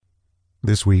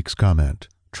This week's comment,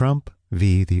 Trump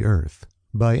v. the Earth,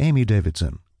 by Amy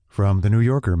Davidson, from The New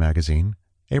Yorker magazine,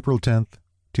 April 10th,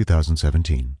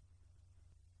 2017.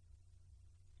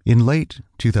 In late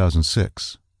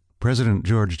 2006, President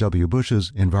George W.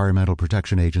 Bush's Environmental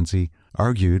Protection Agency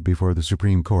argued before the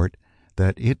Supreme Court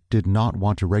that it did not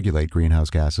want to regulate greenhouse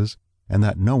gases and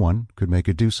that no one could make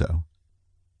it do so.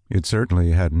 It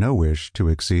certainly had no wish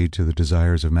to accede to the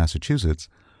desires of Massachusetts,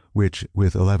 which,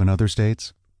 with 11 other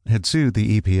states, had sued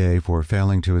the EPA for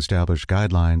failing to establish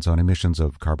guidelines on emissions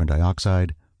of carbon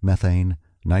dioxide, methane,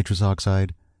 nitrous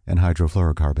oxide, and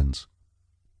hydrofluorocarbons.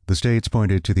 The states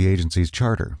pointed to the agency's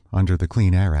charter under the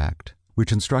Clean Air Act,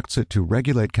 which instructs it to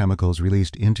regulate chemicals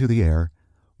released into the air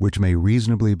which may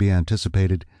reasonably be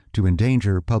anticipated to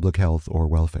endanger public health or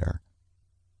welfare.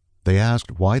 They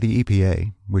asked why the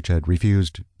EPA, which had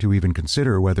refused to even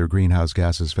consider whether greenhouse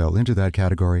gases fell into that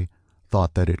category,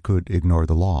 thought that it could ignore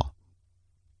the law.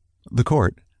 The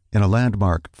court, in a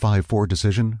landmark 5-4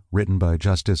 decision written by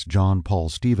Justice John Paul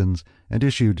Stevens and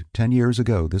issued 10 years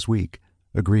ago this week,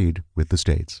 agreed with the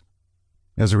states.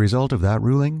 As a result of that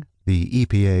ruling, the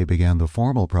EPA began the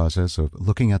formal process of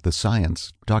looking at the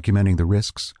science documenting the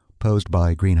risks posed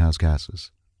by greenhouse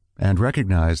gases, and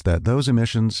recognized that those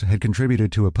emissions had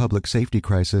contributed to a public safety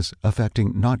crisis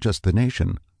affecting not just the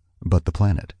nation, but the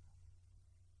planet.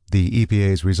 The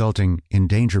EPA's resulting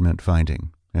endangerment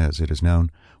finding, as it is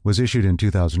known, was issued in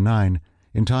 2009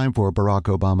 in time for Barack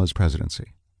Obama's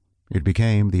presidency. It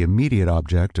became the immediate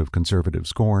object of conservative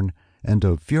scorn and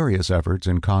of furious efforts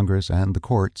in Congress and the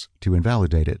courts to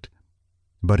invalidate it.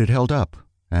 But it held up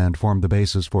and formed the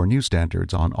basis for new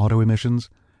standards on auto emissions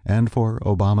and for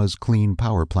Obama's Clean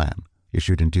Power Plan,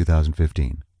 issued in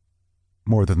 2015.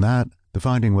 More than that, the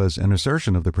finding was an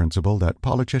assertion of the principle that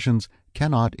politicians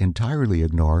cannot entirely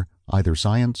ignore either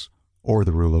science or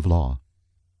the rule of law.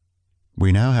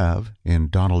 We now have, in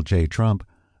Donald J. Trump,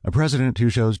 a president who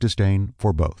shows disdain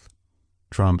for both.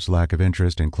 Trump's lack of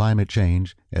interest in climate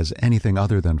change as anything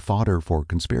other than fodder for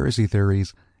conspiracy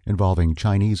theories involving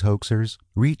Chinese hoaxers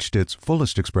reached its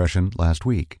fullest expression last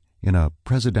week in a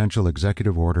presidential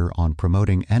executive order on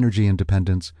promoting energy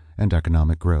independence and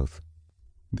economic growth.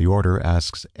 The order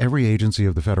asks every agency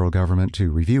of the federal government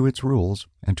to review its rules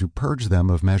and to purge them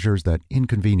of measures that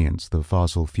inconvenience the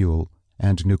fossil fuel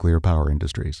and nuclear power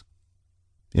industries.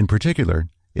 In particular,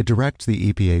 it directs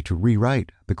the EPA to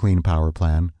rewrite the Clean Power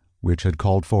Plan, which had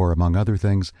called for, among other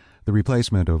things, the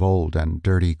replacement of old and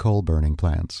dirty coal-burning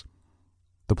plants.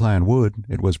 The plan would,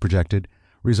 it was projected,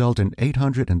 result in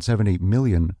 870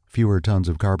 million fewer tons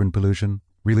of carbon pollution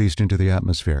released into the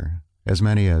atmosphere, as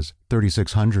many as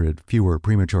 3,600 fewer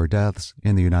premature deaths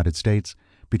in the United States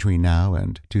between now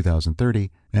and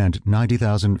 2030, and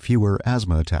 90,000 fewer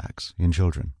asthma attacks in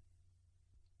children.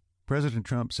 President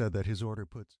Trump said that his order puts